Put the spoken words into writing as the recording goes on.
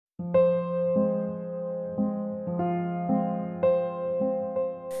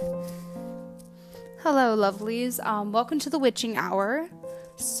Hello, lovelies. Welcome to the Witching Hour.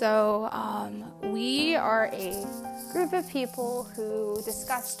 So, we are a group of people who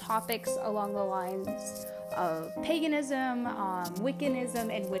discuss topics along the lines of paganism,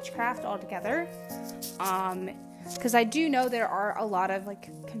 Wiccanism, and witchcraft all together. Because I do know there are a lot of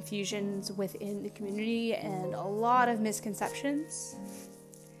confusions within the community and a lot of misconceptions.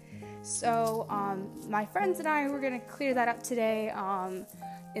 So, my friends and I, we're going to clear that up today.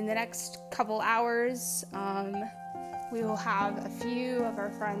 In the next couple hours, we will have a few of our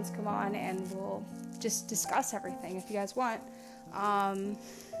friends come on and we'll just discuss everything if you guys want.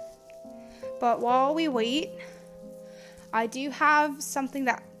 But while we wait, I do have something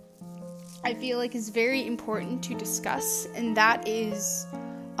that I feel like is very important to discuss, and that is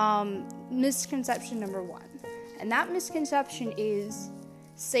misconception number one. And that misconception is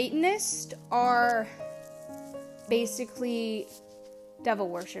Satanists are basically devil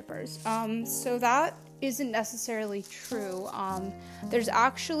worshippers. So that isn't necessarily true. There's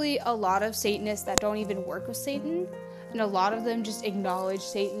actually a lot of Satanists that don't even work with Satan, and a lot of them just acknowledge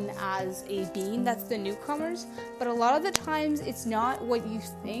Satan as a being that's the newcomers. But a lot of the times it's not what you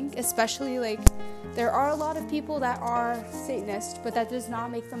think, especially there are a lot of people that are Satanists, but that does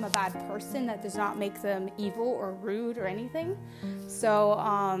not make them a bad person, that does not make them evil or rude or anything.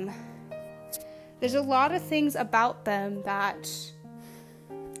 So there's a lot of things about them that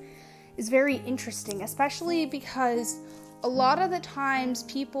is very interesting, especially because a lot of the times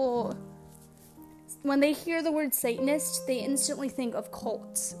people, when they hear the word Satanist, they instantly think of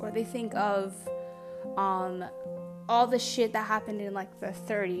cults, or they think of all the shit that happened in the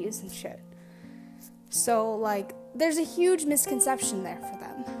 30s and shit. So there's a huge misconception there for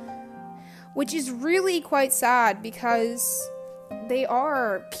them, which is really quite sad because they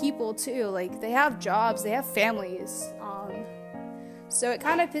are people too. They have jobs, they have families. So it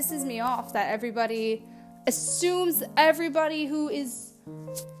kind of pisses me off that everybody assumes everybody who is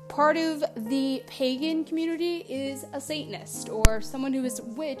part of the pagan community is a Satanist, or someone who is a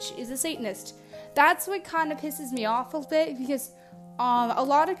witch is a Satanist. That's what kind of pisses me off a bit, because a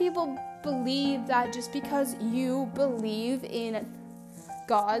lot of people believe that just because you believe in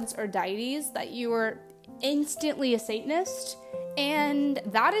gods or deities that you are instantly a Satanist. And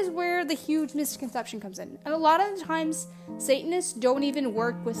that is where the huge misconception comes in. And a lot of the times, Satanists don't even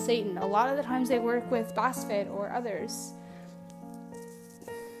work with Satan. A lot of the times they work with Bastet or others.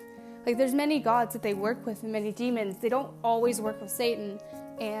 There's many gods that they work with and many demons. They don't always work with Satan.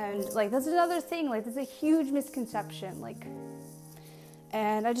 And, that's another thing. There's a huge misconception.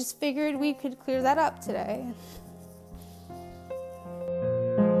 And I just figured we could clear that up today.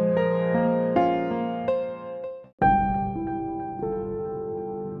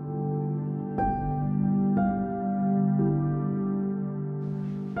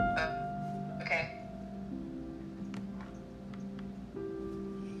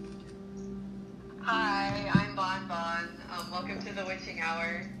 Welcome to the Witching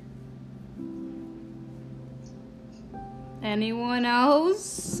Hour. Anyone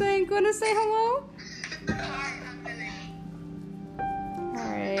else ain't gonna say hello? Hi, I'm Lily.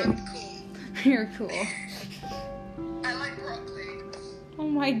 Alright. I'm cool. You're cool. I like broccoli. Oh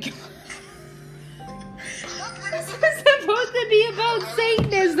my god. This is supposed to be about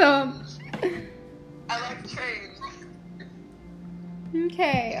Satanism. I like trains.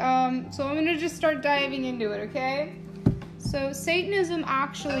 Okay, so I'm gonna just start diving into it, okay? So Satanism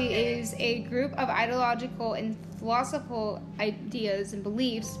actually is a group of ideological and philosophical ideas and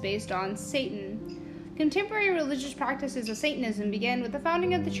beliefs based on Satan. Contemporary religious practices of Satanism began with the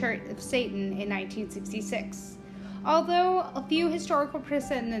founding of the Church of Satan in 1966, although a few historical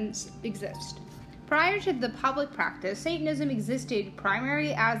precedents exist. Prior to the public practice, Satanism existed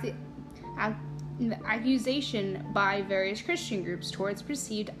primarily as the accusation by various Christian groups towards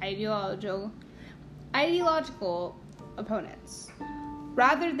perceived ideological opponents,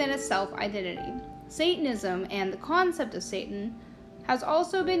 rather than a self-identity. Satanism and the concept of Satan has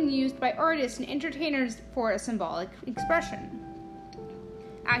also been used by artists and entertainers for a symbolic expression.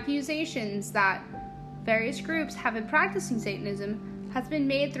 Accusations that various groups have been practicing Satanism has been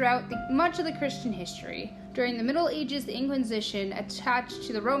made throughout much of the Christian history. During the Middle Ages, the Inquisition attached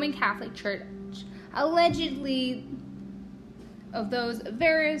to the Roman Catholic Church allegedly of those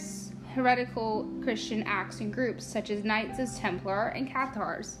various heretical Christian acts and groups, such as Knights of Templar and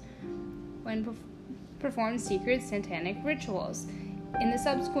Cathars, when performed secret satanic rituals. In the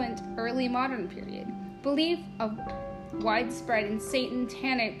subsequent early modern period, belief of widespread and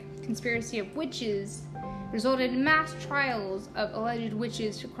satanic conspiracy of witches resulted in mass trials of alleged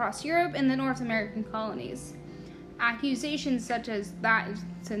witches across Europe and the North American colonies. accusations such as that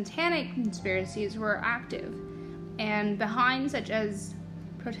satanic conspiracies were active and behind, such as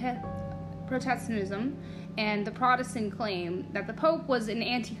Protestantism and the Protestant claim that the Pope was an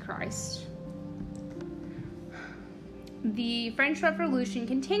antichrist. The French Revolution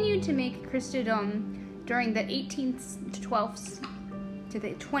continued to make Christendom during the 18th to 12th to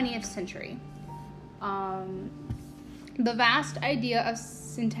the 20th century. The vast idea of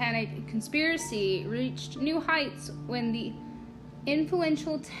satanic conspiracy reached new heights when the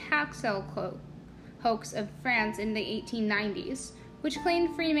influential Taxel hoax of France in the 1890s, which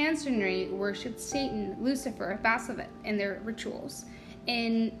claimed Freemasonry worshipped Satan, Lucifer, Baphomet in their rituals.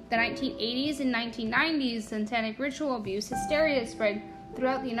 In the 1980s and 1990s, satanic ritual abuse hysteria spread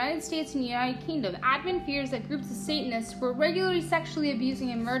throughout the United States and United Kingdom. Advent fears that groups of Satanists were regularly sexually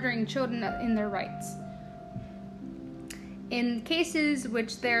abusing and murdering children in their rites. In cases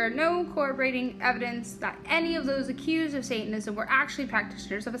which there are no corroborating evidence that any of those accused of Satanism were actually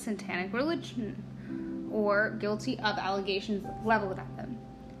practitioners of a satanic religion or guilty of allegations leveled at them.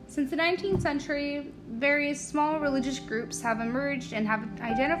 Since the 19th century, various small religious groups have emerged and have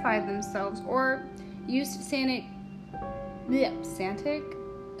identified themselves or used Santic.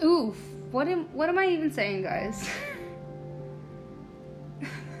 Oof. What am I even saying, guys?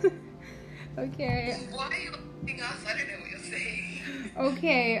 Okay. Why are you looking us? I don't know what you're saying.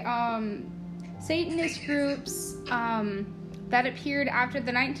 Okay, Satanist groups that appeared after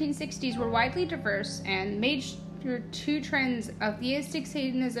the 1960s were widely diverse and major two trends of theistic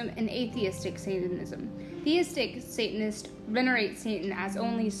Satanism and atheistic Satanism. Theistic Satanists venerate Satan as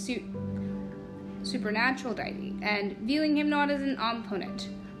only supernatural deity and viewing him not as an opponent,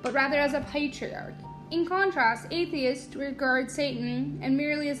 but rather as a patriarch. In contrast, atheists regard Satan and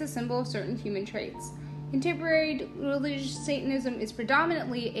merely as a symbol of certain human traits. Contemporary religious Satanism is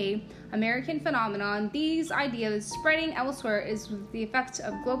predominantly an American phenomenon. These ideas spreading elsewhere is with the effects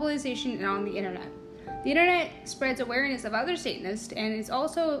of globalization and on the internet. The internet spreads awareness of other Satanists and is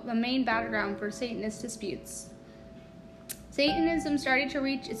also the main battleground for Satanist disputes. Satanism started to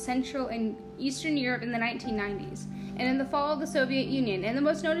reach its Central and Eastern Europe in the 1990s, and in the fall of the Soviet Union, and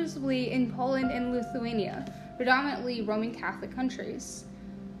most noticeably in Poland and Lithuania, predominantly Roman Catholic countries.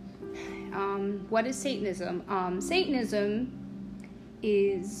 What is Satanism? Satanism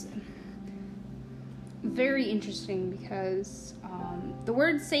is very interesting because the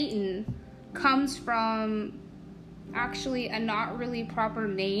word Satan comes from actually a not really proper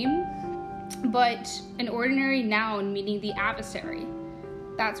name, but an ordinary noun meaning the adversary.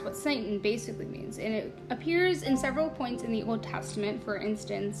 That's what Satan basically means. And it appears in several points in the Old Testament, for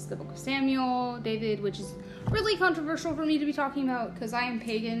instance, the book of Samuel, David, which is really controversial for me to be talking about because I am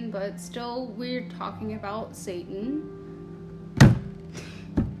pagan, but still we're talking about Satan.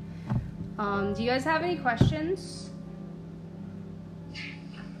 Do you guys have any questions?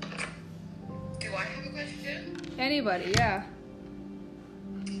 Do I have a question? Anybody, yeah.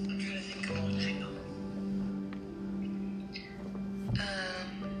 I'm trying to think of one. Hang on.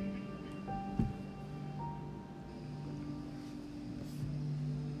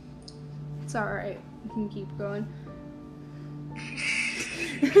 It's alright. We can keep going.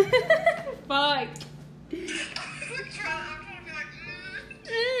 Fuck. I'm trying to be like,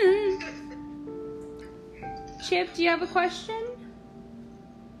 Chip, do you have a question?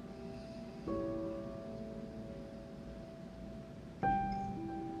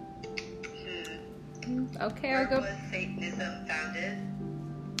 Okay, I'll go. Where was Satanism founded?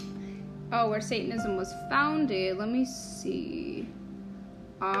 Oh, where Satanism was founded. Let me see.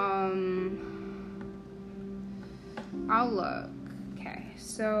 I'll look. Okay,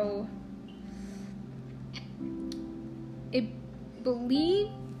 so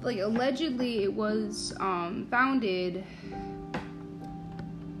allegedly it was founded.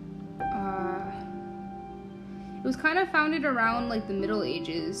 It was kind of founded around like the Middle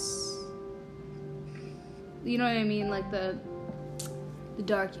Ages. You know what I mean? Like the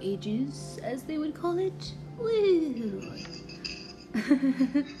Dark Ages, as they would call it. Woo!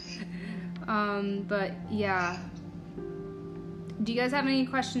 But yeah. Do you guys have any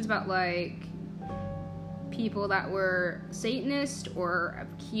questions about like people that were Satanist or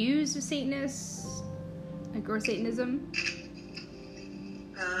accused of Satanists, like or Satanism?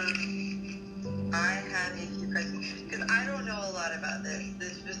 I have a few questions because I don't know a lot about this.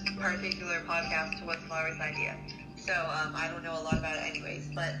 This particular podcast was Laura's idea, so I don't know a lot about it, anyways.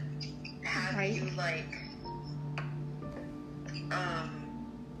 But have you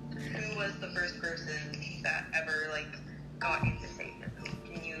who was the first person that ever got into Satanism?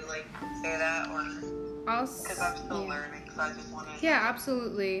 Can you say that, or because I'm still learning, so I just want to. Yeah,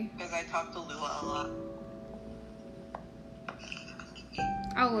 absolutely. Because I talk to Lua a lot.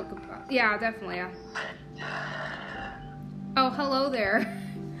 I'll look up. Yeah, definitely. Yeah. Oh, hello there.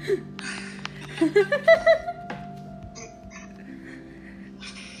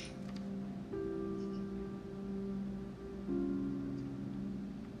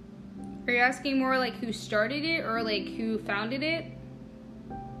 Are you asking more like who started it or like who founded it?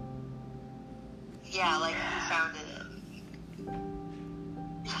 Yeah, like who founded it?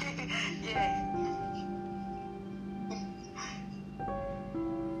 Yeah.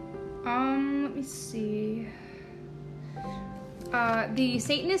 Let me see. The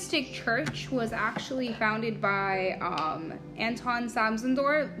Satanistic Church was actually founded by Anton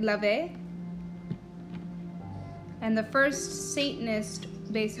Samsendorf Levy. And the first Satanist,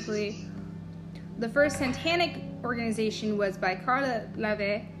 basically, the first satanic organization was by Carla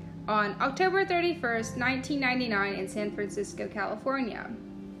Levy on October 31st, 1999 in San Francisco, California.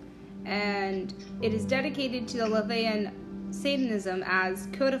 And it is dedicated to the Levian Satanism as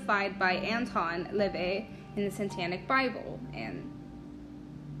codified by Anton Levy in the Satanic Bible. And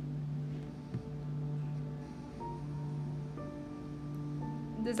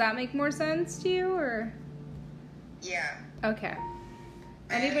does that make more sense to you, or? Yeah. Okay.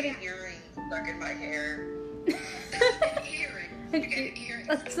 Anybody? I have earrings stuck in my hair.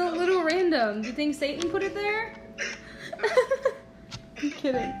 That's a little random. Do you think Satan put it there? I'm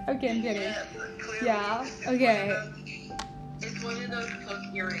kidding. Okay, I'm kidding. Yeah. Okay. It's one of those hook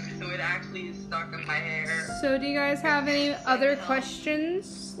earrings, so it actually is stuck in my hair. So, do you guys have any other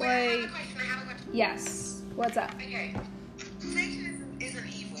questions? Wait, I have a question. Yes. What's up? Okay. Satanism isn't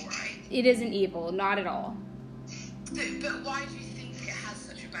evil, right? It isn't evil, not at all. So, but why do you think it has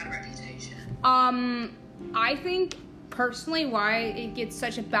such a bad reputation? I think personally why it gets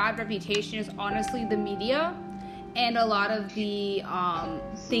such a bad reputation is honestly the media and a lot of the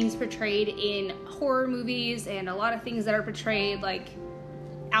things portrayed in horror movies and a lot of things that are portrayed like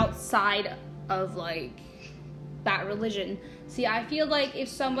outside of like that religion. See, I feel like if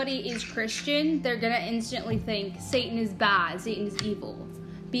somebody is Christian, they're gonna instantly think Satan is bad, Satan is evil,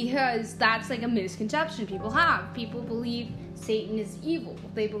 because that's like a misconception people have. People believe Satan is evil.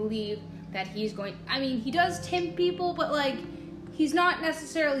 They believe that he's going, I mean, he does tempt people, but like he's not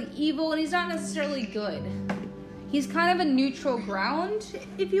necessarily evil and he's not necessarily good. He's kind of a neutral ground,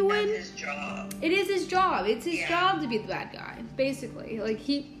 if you would. That's his job. It is his job. It's his job to be the bad guy, basically. Like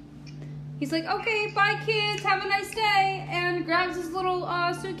he's like, okay, bye kids, have a nice day, and grabs his little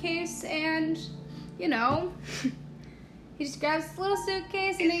suitcase and, you know, he just grabs his little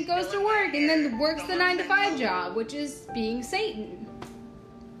suitcase and he goes to work and then works the 9-to-5 job, which is being Satan.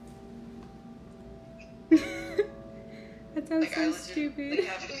 That sounds like so stupid.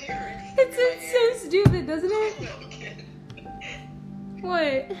 It sounds so stupid, doesn't it?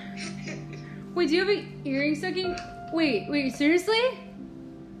 What? Wait, do you have an earring stucking? Wait, seriously?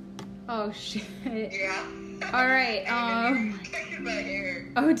 Oh shit. Yeah. Alright,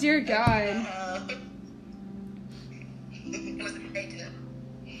 oh dear God. Was it Satan?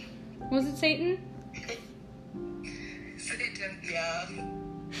 Was it Satan? Satan, yeah.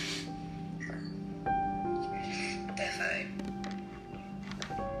 Defo.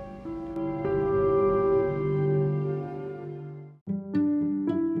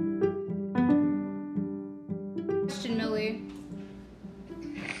 Question, Millie.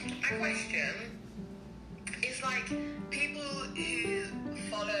 My question is like people who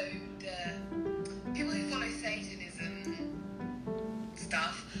follow Satanism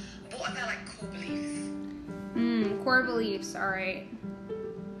stuff. What are their like core beliefs? Core beliefs. All right.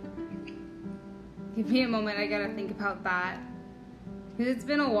 Give me a moment. I gotta think about that. Cause it's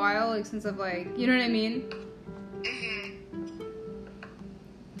been a while, like since I've like, you know what I mean?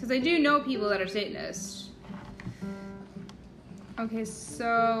 Because I do know people that are Satanists. Okay,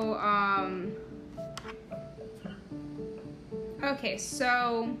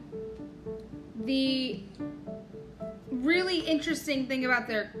 so the really interesting thing about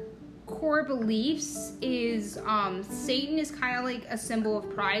their core beliefs is Satan is kind of like a symbol of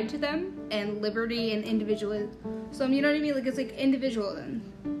pride to them and liberty and individualism. So you know what I mean? Like it's like individualism.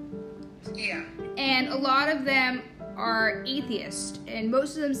 Yeah. And a lot of them are atheist, and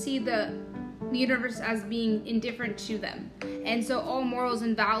most of them see the universe as being indifferent to them. And so all morals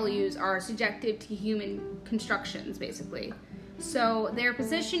and values are subjective to human constructions, basically. So their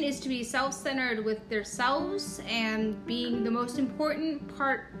position is to be self-centered with themselves and being the most important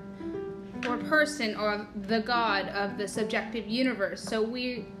part or person or the god of the subjective universe. So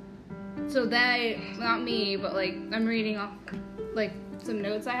they, not me, but like I'm reading off like some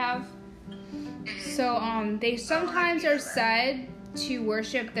notes I have. So they sometimes are said to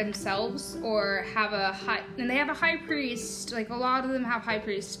worship themselves or have and they have a high priest. Like a lot of them have high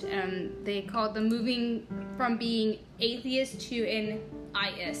priest, and they call them moving from being atheist to an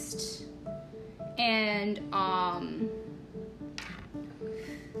I-ist. And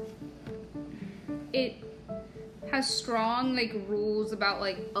it has strong like rules about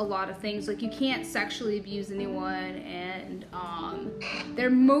like a lot of things. Like you can't sexually abuse anyone, and they're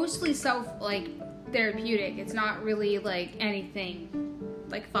mostly therapeutic. It's not really like anything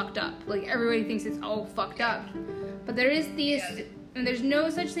like fucked up. Like everybody thinks it's all fucked up, but there is and there's no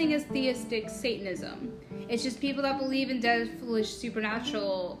such thing as theistic Satanism. It's just people that believe in devilish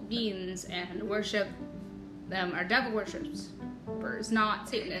supernatural beings and worship them are devil worshippers, not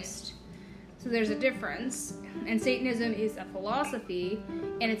Satanist. So there's a difference. And Satanism is a philosophy,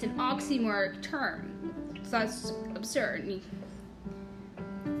 and it's an oxymoronic term. So that's absurd.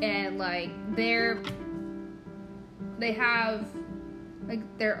 And like they have like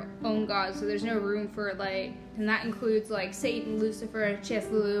their own gods, so there's no room for like, and that includes like Satan, Lucifer,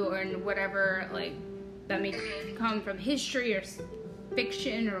 Cheslu, or whatever like that may come from history or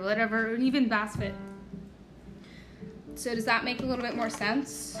fiction or whatever, and even Basfit. So does that make a little bit more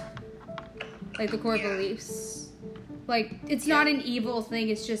sense? Like the core beliefs, like it's not an evil thing.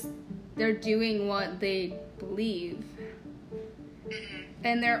 It's just they're doing what they believe.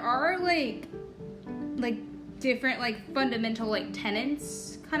 And there are like different like fundamental like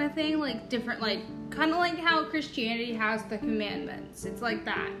tenets kind of thing, like different like kind of like how Christianity has the commandments. It's like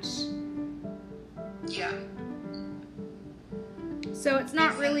that. Yeah. So it's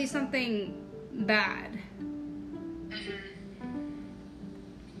not really something bad.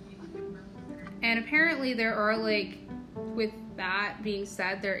 And apparently there are like, with that being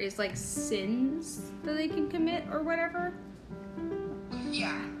said, there is like sins that they can commit or whatever.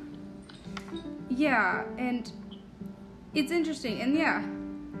 Yeah. Yeah, and it's interesting, and yeah.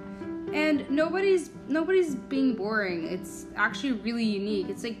 And nobody's being boring. It's actually really unique.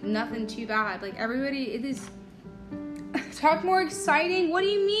 It's like nothing too bad. Like everybody, it is. Talk more exciting. What do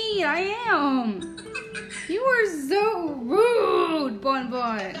you mean? I am. You are so rude, Bon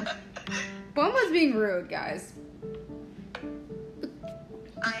Bon. Bon was being rude, guys.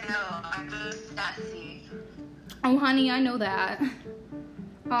 I know. I'm just sassy. Oh, honey, I know that.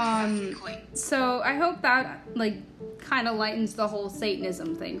 So I hope that like kind of lightens the whole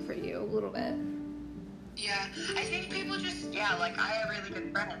Satanism thing for you a little bit. Yeah, I think people just like I have really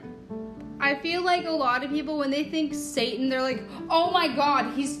good friends. I feel like a lot of people, when they think Satan, they're like, oh my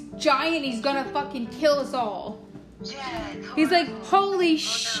god, he's giant, he's gonna fucking kill us all. Yeah. He's like, holy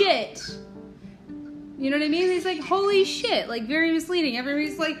shit. You know what I mean? He's like, holy shit. Like, very misleading.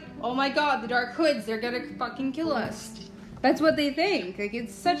 Everybody's like, oh my god, the Dark Hoods, they're gonna fucking kill us. That's what they think. Like,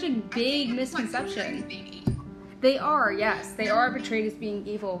 it's such a big misconception. They are, yes. They are portrayed as being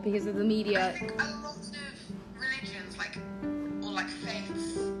evil because of the media. I think a lot of religions, or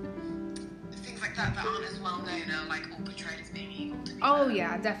faiths, things like that aren't as well known are all portrayed as being evil. Oh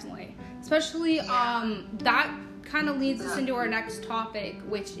yeah, definitely. Especially, that kind of leads us into our next topic,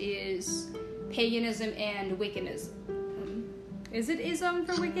 which is paganism and Wiccanism. Is it ism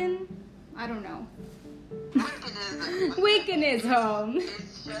for Wiccan? I don't know. Wiccanism.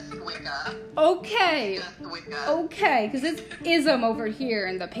 It's just Wicca. Okay. It's just Wicca. Okay, because it's ism over here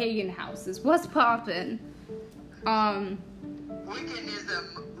in the pagan houses. What's poppin'? Wiccanism,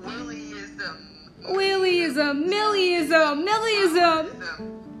 Willyism, Millieism,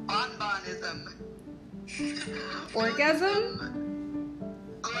 Bonbonism, Orgasm?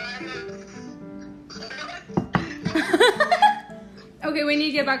 Okay, we need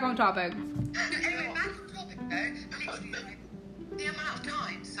to get back on topic. Anyway, back on topic though. Literally, the amount of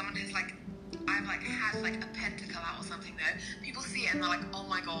times someone is has a pentacle out or something though, people see it and they're like, oh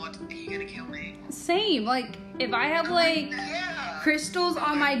my god, are you gonna kill me? Same. Like, if I have crystals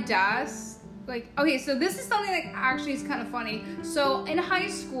on my desk, okay, so this is something that actually is kind of funny. So in high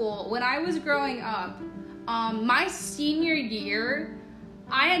school, when I was growing up, my senior year,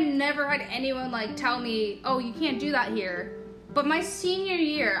 I had never had anyone tell me, oh, you can't do that here. But my senior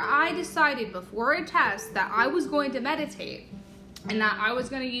year, I decided before a test that I was going to meditate and that I was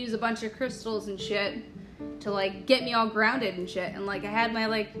going to use a bunch of crystals and shit to get me all grounded and shit. And I had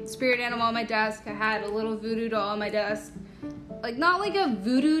my spirit animal on my desk. I had a little voodoo doll on my desk. Not a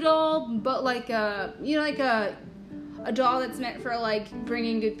voodoo doll, but a doll that's meant for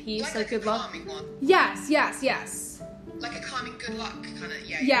bringing good peace, good luck. Calming one. Yes. Like a calming good luck kind of,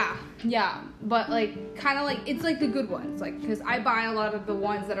 Yeah, but it's the good ones, because I buy a lot of the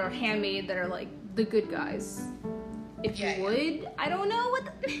ones that are handmade that are the good guys. If you would, I don't know what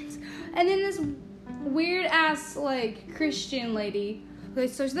that means. And then weird ass like Christian lady. Okay,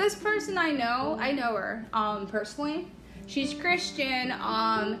 so this person I know her personally. She's Christian,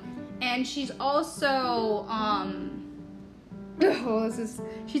 and she's also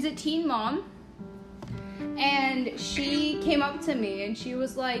she's a teen mom. And she came up to me and she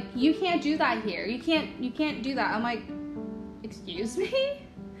was like, "You can't do that here. You can't do that." I'm like, "Excuse me?"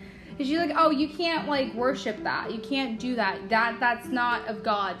 And she's like, "Oh, you can't like worship that. You can't do that. That's not of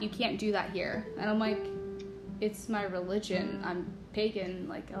God. You can't do that here." And I'm like, "It's my religion. I'm pagan."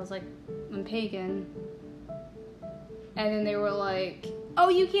 Like, I was like, "I'm pagan." And then they were like, "Oh,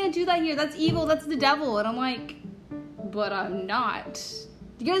 you can't do that here. That's evil. That's the devil." And I'm like, "But I'm not."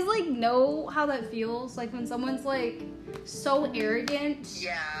 Do you guys like know how that feels? Like when someone's like so arrogant.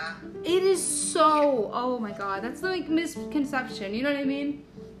 Yeah. It is so. Oh my god, that's the like misconception. You know what I mean?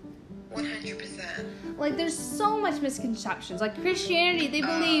 100%. Like there's so much misconceptions. Like Christianity, they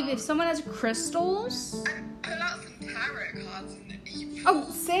believe if someone has crystals. Pull out some tarot cards and evil.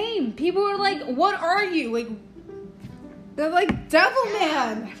 Oh, same. People are like, "What are you?" Like they're like devil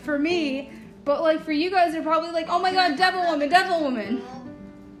man for me, but like for you guys, they're probably like, "Oh my god, devil woman, devil woman."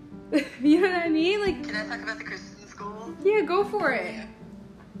 You know what I mean? Like, can I talk about the Christian school? Yeah, go for it. Yeah.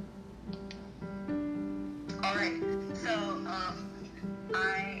 Alright, so,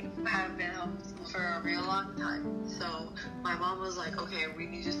 I have been homeschooled for a real long time. So, my mom was like, "Okay, we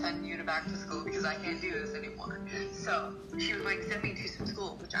need to send you back to school because I can't do this anymore." So, she was going to send me to some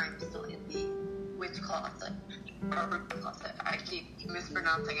school, which I'm still in the witch closet. I keep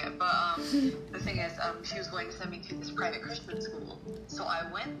mispronouncing it, but the thing is, she was going to send me to this private Christian school. So I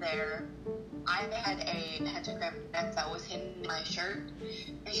went there. I had a pentagram necklace that was hidden in my shirt,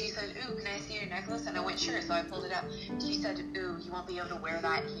 and she said, "Ooh, can I see your necklace?" And I went, "Sure." So I pulled it out. She said, "Ooh, you won't be able to wear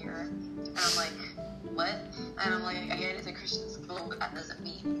that here." And I'm like, "What?" And I'm like, "I get it's a Christian school, but that doesn't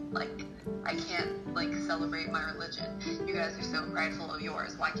mean like I can't like celebrate my religion. You guys are so prideful of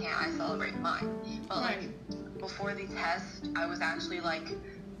yours. Why can't I celebrate mine?" But like before the test, I was actually like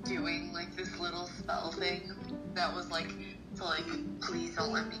doing like this little spell thing that was like to like, "Please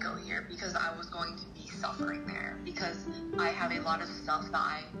don't let me go here," because I was going to be suffering there because I have a lot of stuff that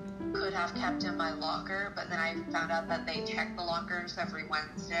I could have kept in my locker, but then I found out that they check the lockers every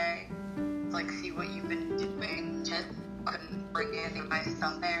Wednesday to like see what you've been doing. Just couldn't bring any of my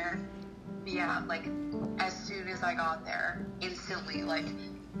stuff there. But yeah, like as soon as I got there, instantly like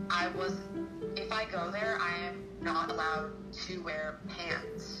if I go there, I am not allowed to wear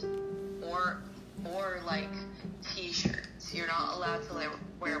pants or like t-shirts. You're not allowed to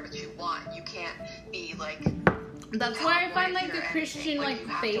wear what you want. You can't be like. That's why I find like the Christian like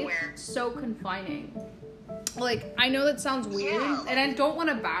faith so confining. Like I know that sounds weird, and I don't want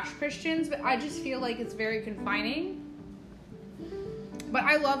to bash Christians, but I just feel like it's very confining. But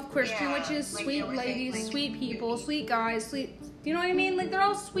I love Christian witches, like sweet ladies, like, sweet people, sweet guys, sweet. You know what I mean? Like they're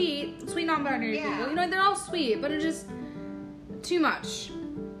all sweet non-binary people. You know, they're all sweet, but it's just too much.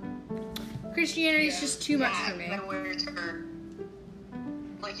 Christianity is just too much for me.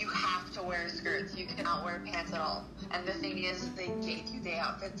 Like you have to wear skirts. You cannot wear pants at all. And the thing is, they gave you the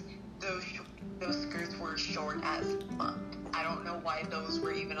outfits. Those skirts were short as fuck. I don't know why those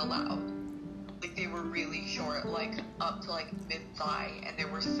were even allowed. Like they were really short, like up to like mid-thigh, and they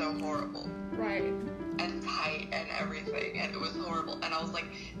were so horrible. Right. And tight and everything, and it was horrible. And I was like,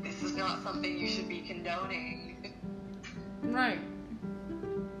 this is not something you should be condoning. Right.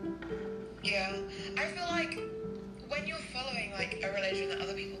 Yeah, I feel like when you're following like a religion that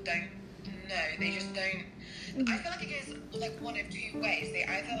other people don't know, they just don't. I feel like it goes like one of two ways. They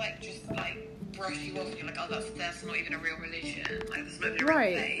either like just like brush you off and you're like, "Oh, that's not even a real religion. Like that's not even a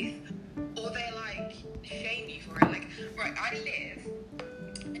real faith," or they like shame you for it. Like, right, I live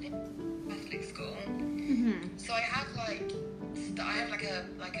in a Catholic school, so I have like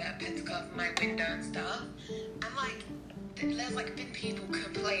a pentacle over my window and stuff, and like. There's like been people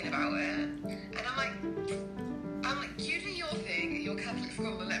complain about it, and I'm like, you do your thing at your Catholic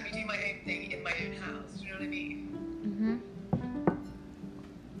school and let me do my own thing in my own house. Do you know what I mean?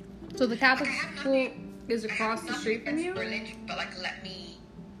 So the Catholic school is across the street from you? Religion, but like let me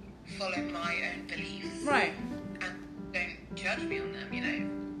follow my own beliefs. Right. And don't judge me on them, you know?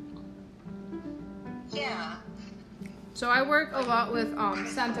 Yeah. So I work a lot with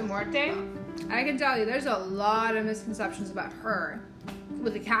Santa Muerte. I can tell you there's a lot of misconceptions about her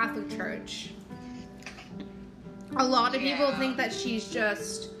with the Catholic Church. A lot of people think that she's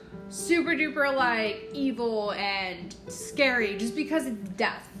just super duper like evil and scary just because of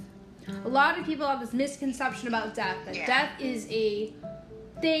death. A lot of people have this misconception about death, that death is a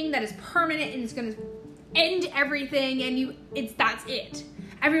thing that is permanent and it's going to end everything and that's it.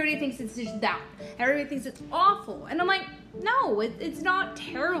 everybody thinks it's just that. Everybody thinks it's awful. And I'm like, no, it's not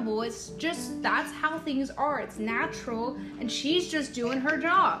terrible. It's just, that's how things are. It's natural, and she's just doing her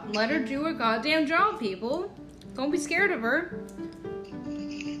job. Let her do her goddamn job, people. Don't be scared of her.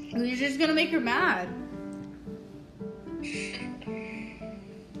 You're just gonna make her mad.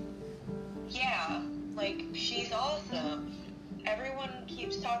 Yeah, like, she's awesome. Everyone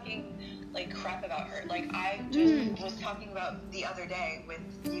keeps talking, like, crap about her. Like, I just was talking about the other day with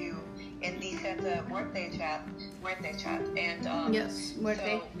you in the Santa Muerte chat, and, Yes,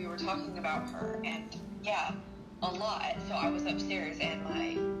 Muerte. so we were talking about her, and, yeah, a lot. So I was upstairs, and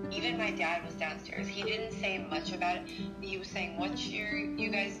even my dad was downstairs. He didn't say much about it. He was saying, "What you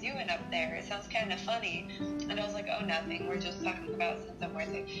guys doing up there? It sounds kind of funny." And I was like, "Oh, nothing. We're just talking about Santa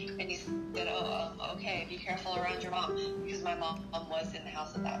Muerte." And he said, "Oh, okay. Be careful around your mom," because my mom was in the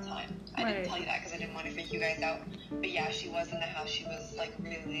house at that time. I didn't tell you that because I didn't want to freak you guys out. But yeah, she was in the house. She was like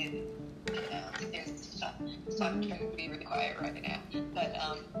really upstairs and stuff. So I'm trying to be really quiet right now. But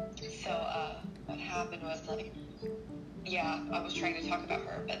what happened was, like, yeah, I was trying to talk about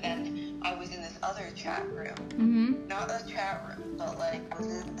her, but then I was in this other chat room. Mm-hmm. Not a chat room, but, like, I was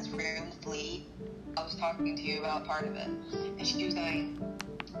in this room with Lee. I was talking to you about part of it. And she was going,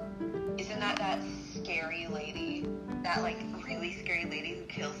 "Isn't that scary lady? That, like, really scary lady who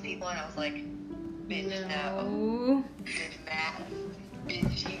kills people?" And I was like, "Bitch, no. Bitch, mad.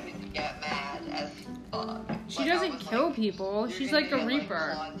 Bitch, she would get mad as fuck." She doesn't kill people. She's like a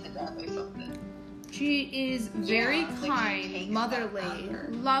reaper. Like, to death or something. She is very Yeah, like, kind, she takes motherly, that after.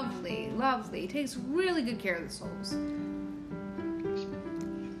 lovely, takes really good care of the souls.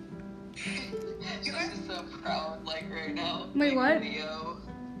 You guys are so proud, like, right now. Wait, like, what? Video.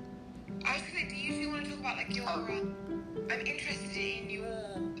 I was gonna say, do you usually want to talk about like your? I'm interested in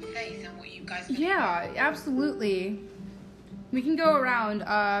your faith and what you guys. Yeah, absolutely. We can go around.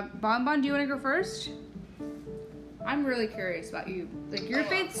 Bon, do you want to go first? I'm really curious about you. Like, your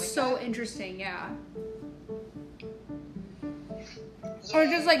faith's so interesting, yeah. Or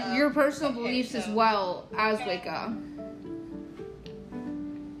just, like, your personal beliefs as well as Wicca.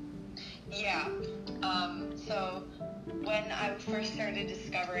 Yeah. So when I first started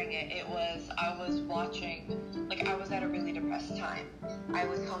discovering it, I was watching, like, I was at a really depressed time. I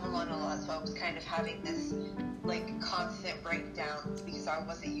was home alone a lot, so I was kind of having this, like, constant breakdowns because I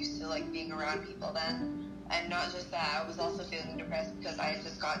wasn't used to, like, being around people then. And not just that, I was also feeling depressed because I had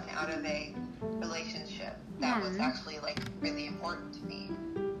just gotten out of a relationship that was actually, like, really important to me.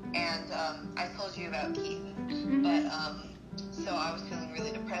 And I told you about Keaton, but so I was feeling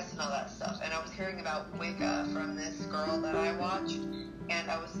really depressed and all that stuff. And I was hearing about Wicca from this girl that I watched,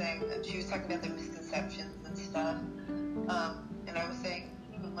 and I was saying that she was talking about the misconceptions and stuff. And I was saying,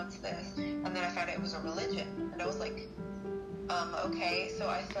 what's this? And then I found out it was a religion, and I was like, okay. So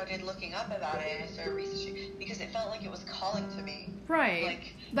I started looking up about it, and I started researching because it felt like it was calling to me. Right.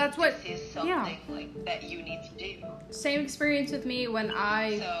 Like, that's what. This is something like that you need to do. Same experience with me when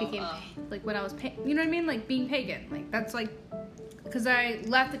I became, like, when I was, you know what I mean? Like, being pagan. Like, that's like, because I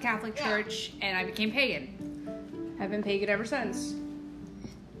left the Catholic Church and I became pagan. I've been pagan ever since.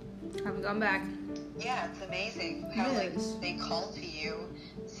 Haven't gone back. Yeah, it's amazing how, like, they call to you.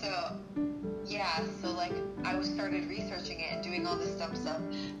 So, yeah, so, like, I started researching it and doing all this dumb stuff.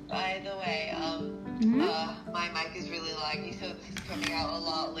 By the way, my mic is really laggy, so this is coming out a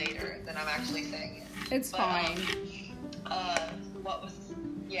lot later than I'm actually saying it. It's fine. So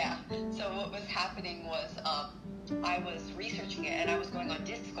what was happening was, I was researching it, and I was going on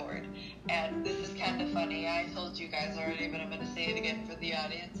Discord, and this is kind of funny. I told you guys already, but I'm going to say it again for the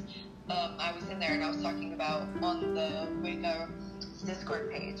audience. I was in there, and I was talking about on the Wicca Discord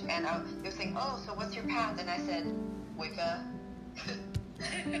page, and they were saying, "Oh, so what's your path?" And I said, "Wicca."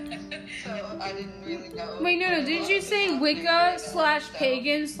 So I didn't really know. Wait, no, did you say Wicca /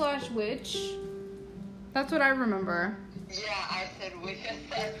 pagan / witch? That's what I remember. Yeah, I said Wicca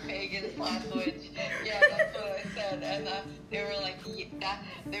 / pagan / witch. Yeah, that's what I said, and they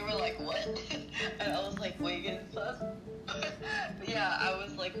were like, what? And I was like, Wicca / yeah, I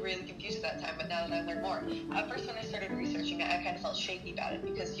was like really confused at that time, but now that I learned more. At first, when I started researching it, I kind of felt shaky about it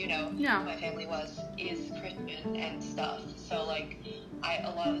because, you know, my family is Christian and stuff. So, like,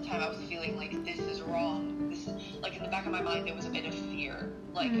 a lot of the time I was feeling like this is wrong. This is, like, in the back of my mind, there was a bit of fear,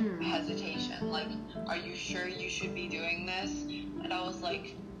 like hesitation. Like, are you sure you should be doing this? And I was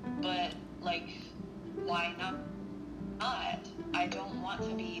like, but, like, why not? I don't want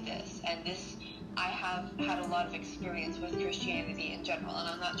to be this, and this. I have had a lot of experience with Christianity in general, and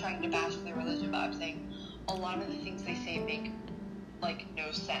I'm not trying to bash the religion, but I'm saying a lot of the things they say make like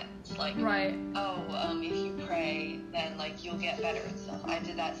no sense. Like, right. If you pray, then like you'll get better and stuff. I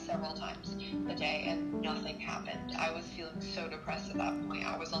did that several times a day, and nothing happened. I was feeling so depressed at that point.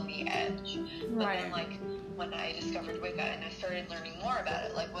 I was on the edge. But Right. then like when I discovered Wicca and I started learning more about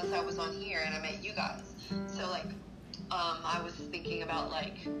it, like once I was on here and I met you guys, so like I was thinking about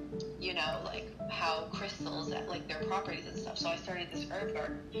like, you know, like how crystals, like their properties and stuff. So I started this herb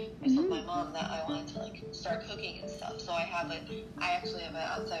garden. I told my mom that I wanted to like start cooking and stuff. So I actually have it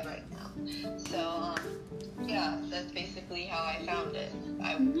outside right now. So yeah, that's basically how I found it.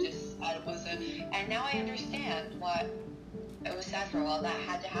 And now I understand why it was sad for a while. That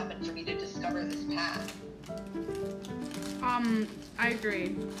had to happen for me to discover this path. I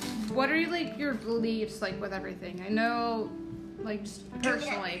agree. What are your beliefs like with everything? I know, like, just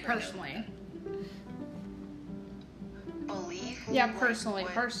personally. Belief? Yeah, personally.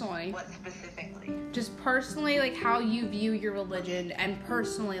 What specifically? Just personally, like, how you view your religion, and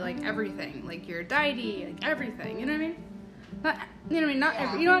personally, like, everything. Like, your deity, like, everything. You know what I mean? Not, you know what I mean?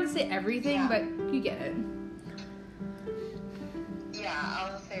 Not you don't have to say everything, but you get it. Yeah,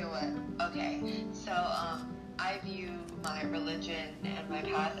 I'll say what. Okay, so, I view my religion and my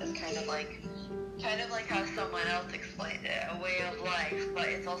path as kind of like how someone else explained it, a way of life, but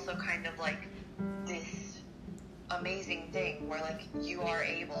it's also kind of like this amazing thing where like you are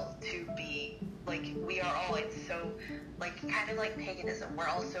able to be, like we are all, it's so like kind of like paganism, we're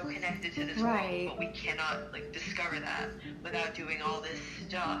all so connected to this Right. world, but we cannot like discover that without doing all this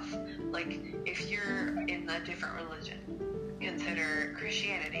stuff. Like if you're in a different religion, consider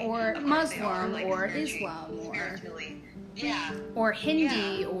Christianity Or of course Muslim, they are, like, or spiritually- Islam, or spiritually, yeah, or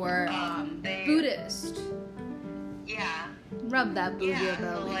Hindi, Yeah. or Buddhist. yeah, Rub that booty yeah. So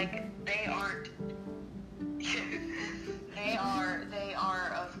belly. like they aren't. They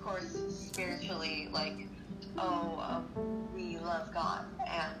are of course spiritually like, we love God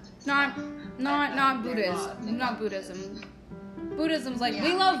and Not they're Buddhist. gods. Not Buddhism. Buddhism's like, we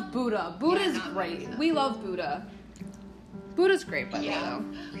Yeah. love Buddha. Buddha's not great. Buddhism. We love Buddha. Buddha's great, by the way, Yeah.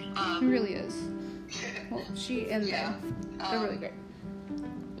 though. He really is. Well, she and Yeah. they're really great.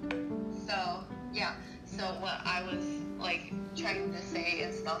 So yeah. So what I was like trying to say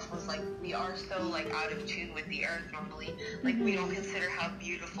and stuff was like we are so like out of tune with the earth normally. Like we don't consider how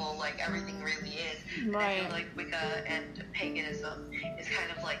beautiful like everything really is. And I feel Right. like Wicca and paganism is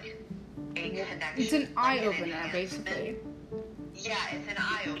kind of like a connection. It's an like eye an opener, enhancement. basically. Yeah, it's an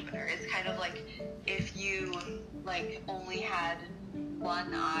eye opener. It's kind of like if you like only had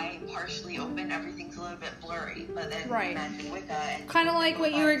one eye partially open, everything's a little bit blurry. But then Right. imagine Wicca and Kind of like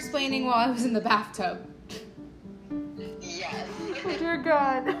what you were explaining while I was in the bathtub. yes. Oh, dear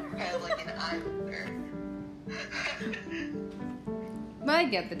God. Kind of like an eye opener. But I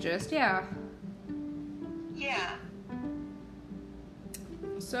get the gist, yeah. Yeah.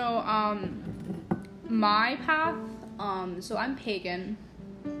 So, my path, so I'm pagan.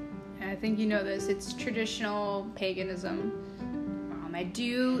 And I think you know this. It's traditional paganism. I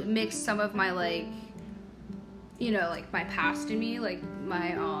do mix some of my, like, you know, like, my past in me, like,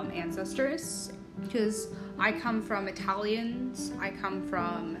 my, ancestors. Because I come from Italians. I come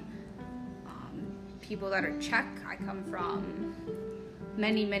from, people that are Czech. I come from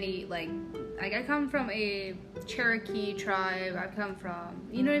many, like, I come from a Cherokee tribe. I come from,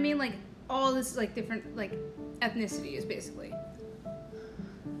 you know what I mean? Like, all this, like, different, like, ethnicities, basically.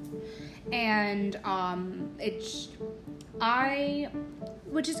 And,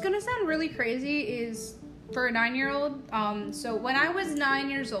 which is gonna sound really crazy, is for a 9-year-old, so when I was 9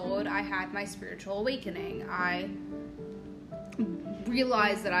 years old, I had my spiritual awakening. I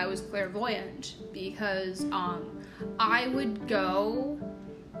realized that I was clairvoyant because, I would go,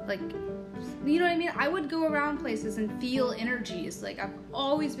 like, you know what I mean? I would go around places and feel energies. Like, I've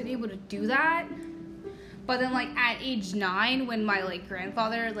always been able to do that. But then, like, at age 9, when my, like,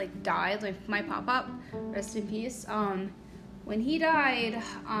 grandfather, like, died, like, my pop-up, rest in peace, when he died,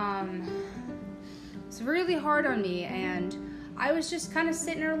 it's really hard on me, and I was just kind of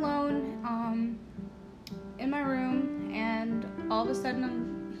sitting there alone, in my room, and all of a sudden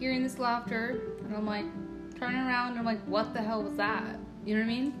I'm hearing this laughter, and I'm like, turning around, and I'm like, what the hell was that? You know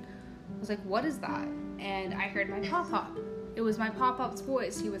what I mean? I was like, what is that? And I heard my pop-up. It was my pop-up's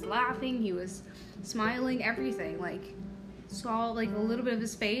voice. He was laughing, he was smiling, everything, like, saw, like, a little bit of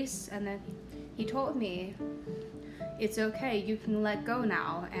his face, and then he told me, it's okay, you can let go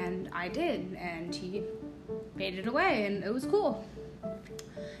now, and I did, and he faded away, and it was cool.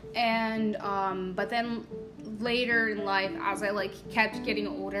 And, but then later in life, as I, like, kept getting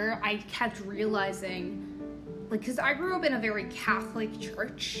older, I kept realizing, like, because I grew up in a very Catholic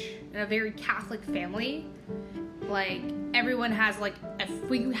church, in a very Catholic family, like, everyone has, like,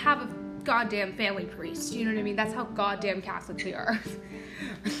 we have a goddamn family priest, you know what I mean? That's how goddamn Catholic we are.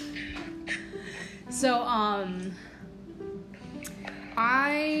 So,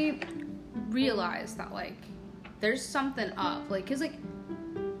 I realized that, like, there's something up, like, cause, like,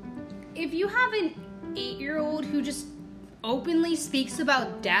 if you have an 8-year-old who just openly speaks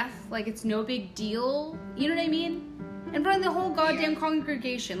about death, like, it's no big deal, you know what I mean? In front of the whole goddamn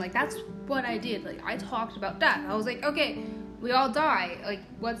congregation, like, that's what I did. Like, I talked about death. I was like, okay, we all die. Like,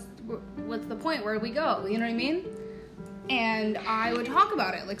 what's the point? Where do we go? You know what I mean? And I would talk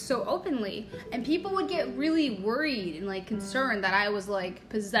about it, like, so openly. And people would get really worried and, like, concerned that I was, like,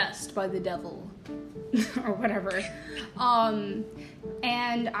 possessed by the devil. Or whatever.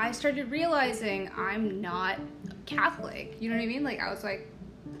 And I started realizing I'm not Catholic. You know what I mean? Like, I was like,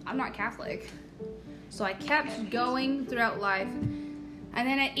 I'm not Catholic. So I kept going throughout life. And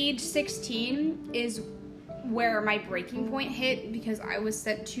then at age 16 is where my breaking point hit, because I was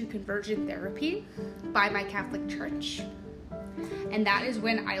sent to conversion therapy by my Catholic church. And that is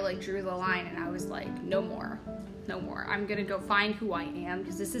when I, like, drew the line, and I was like, no more. I'm gonna go find who I am,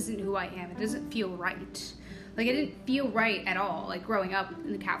 because this isn't who I am. It doesn't feel right. Like, it didn't feel right at all, like, growing up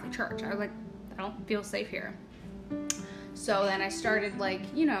in the Catholic church. I was like, I don't feel safe here. So then I started, like,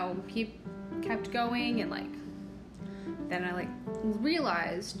 you know, kept going, and, like, then I, like,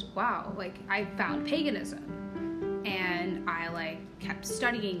 realized, wow, like, I found paganism, and I, like, kept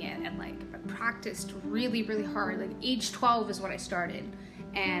studying it, and, like, I practiced really, really hard. Like, age 12 is when I started,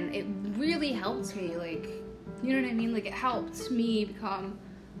 and it really helped me, like, you know what I mean? Like, it helped me become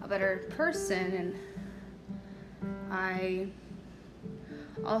a better person. And I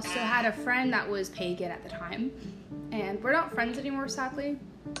also had a friend that was pagan at the time, and we're not friends anymore, sadly,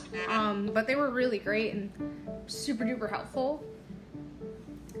 but they were really great and super duper helpful.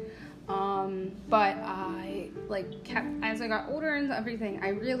 But I, like, kept, as I got older and everything, I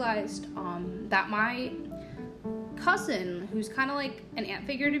realized that my cousin, who's kind of like an aunt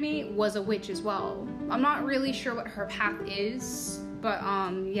figure to me, was a witch as well. I'm not really sure what her path is, but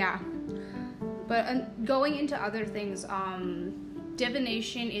yeah. But going into other things,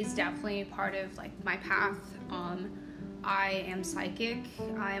 divination is definitely part of, like, my path. I am psychic.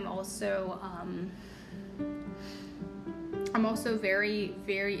 I'm also very,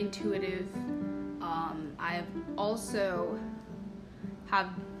 very intuitive. I've also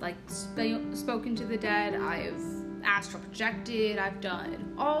like spoken to the dead. I've astral projected. I've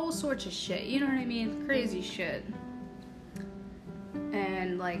done all sorts of shit. You know what I mean? Crazy shit.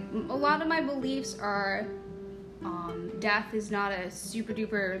 And, like, a lot of my beliefs are, death is not a super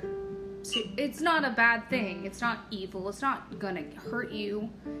duper, it's not a bad thing. It's not evil. It's not gonna hurt you.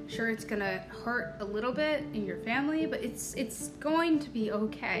 Sure, it's gonna hurt a little bit in your family, but it's going to be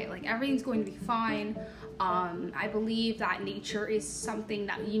okay. Like, everything's going to be fine. I believe that nature is something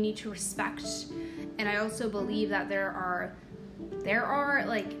that you need to respect, and I also believe that there are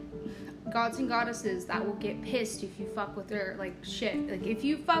like, gods and goddesses that will get pissed if you fuck with their, like, shit. Like, if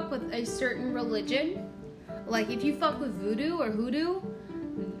you fuck with a certain religion, like, if you fuck with voodoo or hoodoo,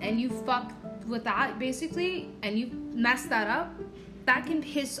 and you fuck with that, basically, and you mess that up, that can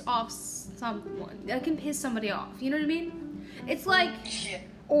piss off someone. That can piss somebody off. You know what I mean? It's like,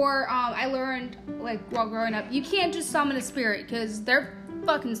 or I learned, like, while growing up, you can't just summon a spirit, because they're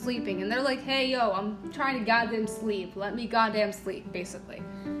fucking sleeping, and they're like, hey, yo, I'm trying to goddamn sleep. Let me goddamn sleep, basically.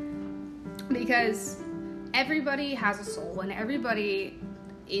 Because everybody has a soul, and everybody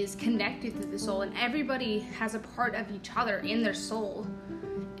is connected to the soul, and everybody has a part of each other in their soul.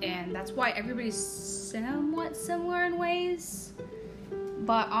 And that's why everybody's somewhat similar in ways.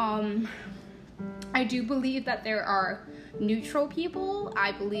 But I do believe that there are neutral people.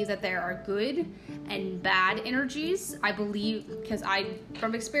 I believe that there are good and bad energies. I believe, because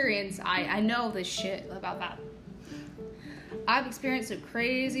from experience, I know this shit about that. I've experienced some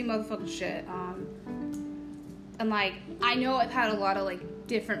crazy motherfucking shit. And, like, I know I've had a lot of, like,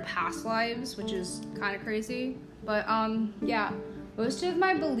 different past lives, which is kind of crazy. But, yeah. Most of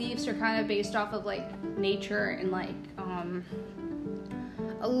my beliefs are kind of based off of, like, nature and, like,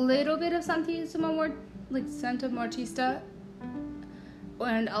 a little bit of Santa Martista,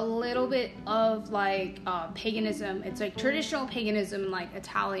 and a little bit of, like, paganism. It's, like, traditional paganism, like,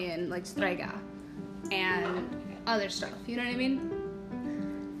 Italian, like, strega, and other stuff. You know what I mean?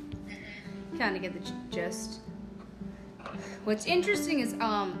 Kind of get the gist. What's interesting is,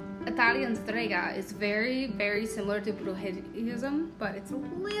 Italian strega is very, very similar to Brujerism, but it's a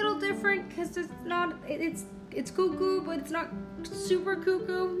little different because it's cuckoo, but it's not super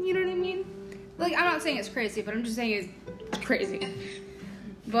cuckoo. You know what I mean? Like, I'm not saying it's crazy, but I'm just saying it's crazy.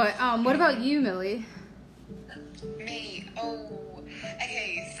 But what about you, Millie?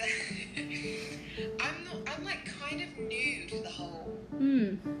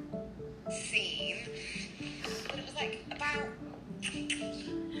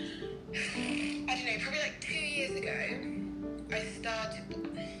 probably like 2 years ago,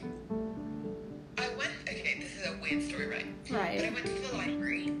 okay, this is a weird story, right? Right. But I went to the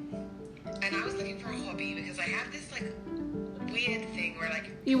library, and I was looking for a hobby, because I have this, like, weird thing where, like...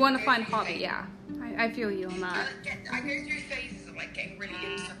 You want to find hobby, yeah. I feel you on that. I go through phases of, like, getting really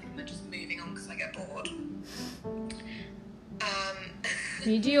into something and then just moving on because I get bored.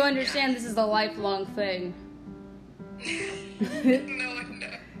 You do understand this is a lifelong thing. No, I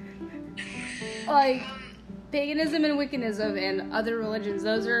know. Like, paganism and Wiccanism and other religions,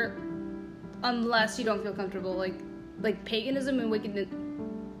 those are, unless you don't feel comfortable, like paganism and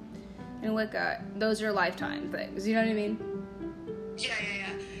Wicca, those are lifetime things, you know what I mean? Yeah.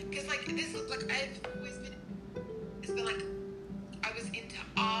 Because, like, this, like, it's been, like, I was into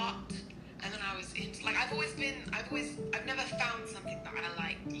art, and then I was into, like, I've never found something that I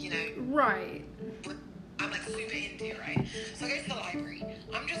like, you know? Right. I'm, like, super into, right? So I go to the library,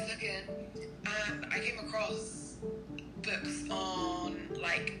 I'm just looking, and I came across books on,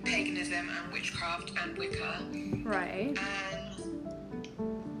 like, paganism and witchcraft and Wicca. Right.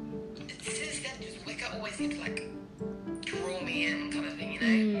 And since then, just Wicca always seemed to, like, draw me in, kind of thing, you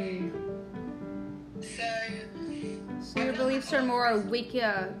know? So your beliefs are more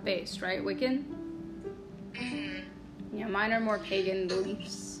Wicca-based, right? Wiccan? Mm-hmm. Yeah, mine are more pagan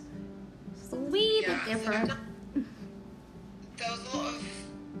beliefs. It's a wee bit different. There was a lot of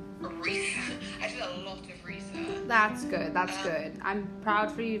research. I did a lot of research. That's good. I'm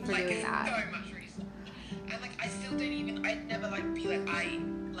proud for you for doing that. So much research. And, like, I still don't even... I'd never, like, be like, I,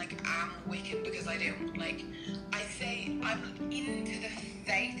 like, am Wiccan, because I don't, like... I say I'm into the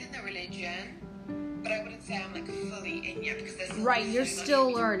faith and the religion, but I wouldn't say I'm, like, fully in yet, because there's... Right, you're still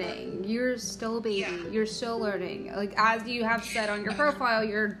learning. You're still a baby. Yeah. You're still learning. Like, as you have said on your profile,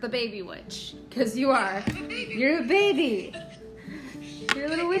 you're the baby witch. Because you are. You're a baby. You're a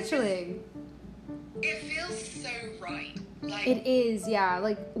little witchling. It feels so right. Like, It is, yeah.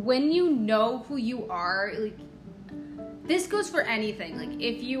 Like, when you know who you are, like, this goes for anything. Like,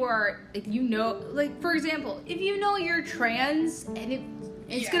 if you know, like, for example, if you know you're trans, and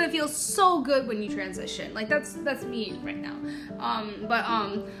it's gonna feel so good when you transition. Like, that's me right now. But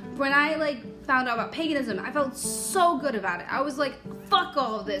when I, like, found out about paganism, I felt so good about it. I was like, fuck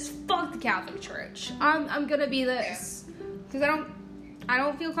all of this. Fuck the Catholic Church. I'm gonna be this. Because I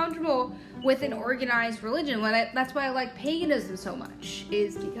don't feel comfortable with an organized religion. That's why I like paganism so much,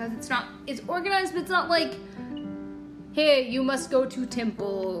 is because it's organized, but it's not like, hey, you must go to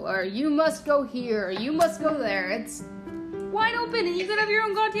temple, or you must go here, or you must go there. It's wide open, and you can have your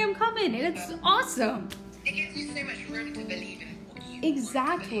own goddamn coven, and it's awesome. It gives you so much room to believe in what you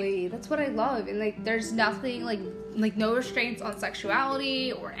Exactly. That's what I love. And, like, there's nothing, like no restraints on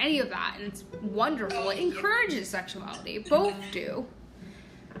sexuality or any of that, and it's wonderful. It encourages sexuality. Both do.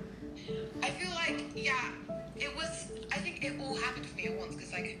 I feel like, I think it all happened for me at once,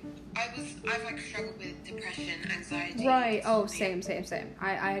 because, like, I've like struggled with depression, anxiety. Right. Oh, same.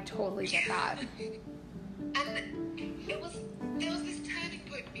 I totally get that. And there was this turning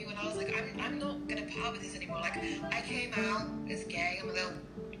point for me when I was like, I'm not gonna put up with this anymore. Like, I came out as gay, I'm a little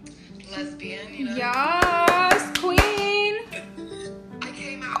lesbian, you know? Yes, queen! I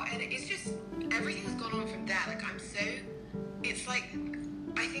came out, and it's just, everything's gone on from there. Like, it's like,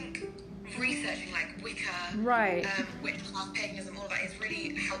 I think researching, like, Wicca, right, witchcraft, paganism, all of that has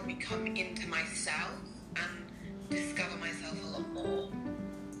really helped me come into myself and discover myself a lot more.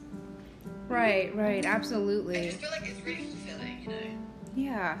 Right, absolutely. I just feel like it's really fulfilling, you know?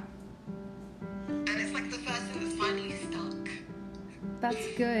 Yeah. And it's like the first thing that's finally stuck. That's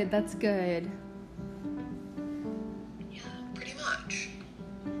good. Yeah, pretty much.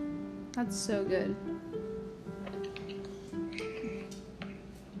 That's so good.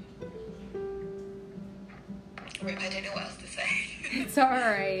 I don't know what else to say. It's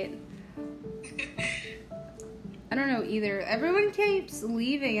alright. I don't know either. Everyone keeps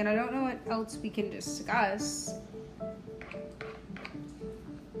leaving, and I don't know what else we can discuss.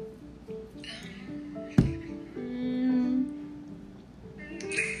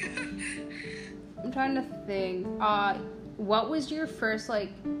 I'm trying to think. What was your first,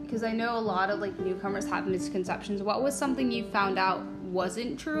 like, because I know a lot of, like, newcomers have misconceptions. What was something you found out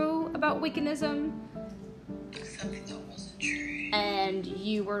wasn't true about Wiccanism? Something that wasn't true. And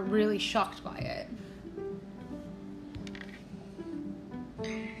you were really shocked by it.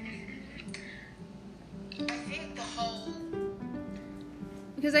 I think the whole...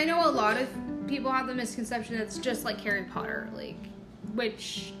 Because I know a lot of people have the misconception that it's just like Harry Potter, like,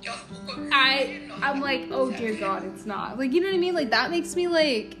 which I'm like, oh dear God, it's not. Like, you know what I mean? Like, that makes me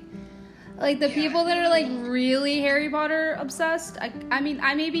like Like, the people that are, like, really Harry Potter obsessed, I mean,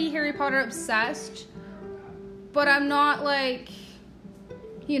 I may be Harry Potter obsessed, but I'm not, like,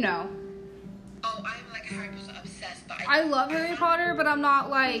 you know. Oh, I'm, like, Harry Potter obsessed, but I love Harry Potter, but I'm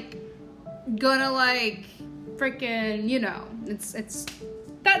not, like, gonna, like, freaking, you know, it's,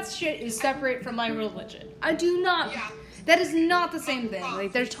 that shit is separate from my religion. I do not, that is not the same thing.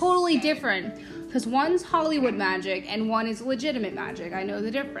 Like, they're totally different. Because one's Hollywood magic and one is legitimate magic. I know the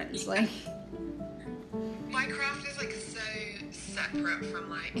difference. Like, my craft is like so separate from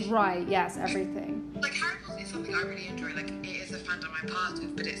like. Right. Yes. Everything. Like Harry Potter is something I really enjoy. Like it is a fandom I'm part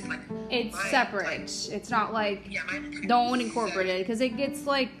of, but it's like. It's separate. Like, it's not like. Yeah, don't incorporate it because it gets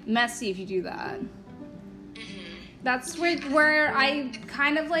like messy if you do that. That's where I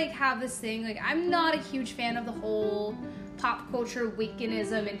kind of like have this thing. Like I'm not a huge fan of the whole pop culture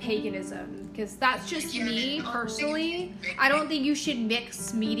Wiccanism and paganism because that's just me personally. I don't think you should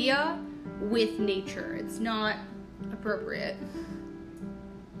mix media with nature. It's not appropriate.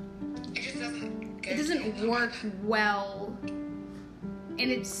 It doesn't work well, and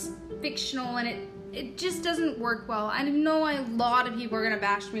it's fictional, and it just doesn't work well. I know a lot of people are gonna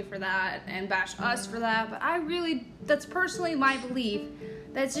bash me for that and bash us for that, but that's personally my belief.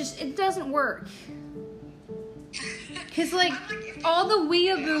 That's just, it doesn't work. Cause like all the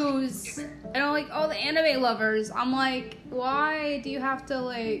weeaboos and like all the anime lovers, I'm like, why do you have to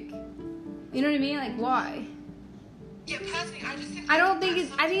like, you know what I mean? Like why? Yeah, personally, I just think.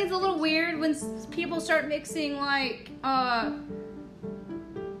 I think it's a little weird when people start mixing like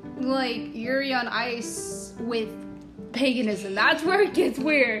Yuri on Ice with paganism. That's where it gets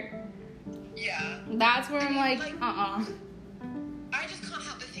weird. Yeah. That's where I'm like, I just can't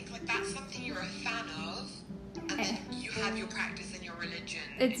help but think like that's something you're a fan of. And then you have your practice and your religion.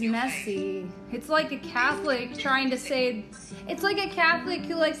 It's messy. It's like a Catholic trying to say... It's like a Catholic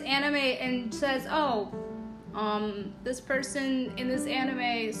who likes anime and says, this person in this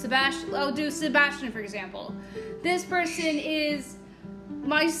anime, Sebastian... I'll do Sebastian, for example. This person is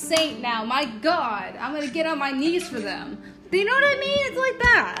my saint now, my god. I'm gonna get on my knees for them. Do you know what I mean? It's like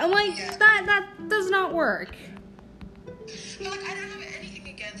that. I'm like, that does not work. But like, I don't have anything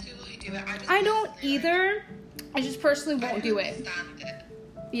against people who do it. I don't either. I just personally won't do it.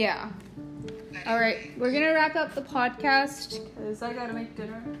 Yeah. Alright, we're gonna wrap up the podcast because I gotta make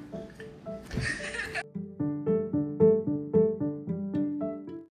dinner.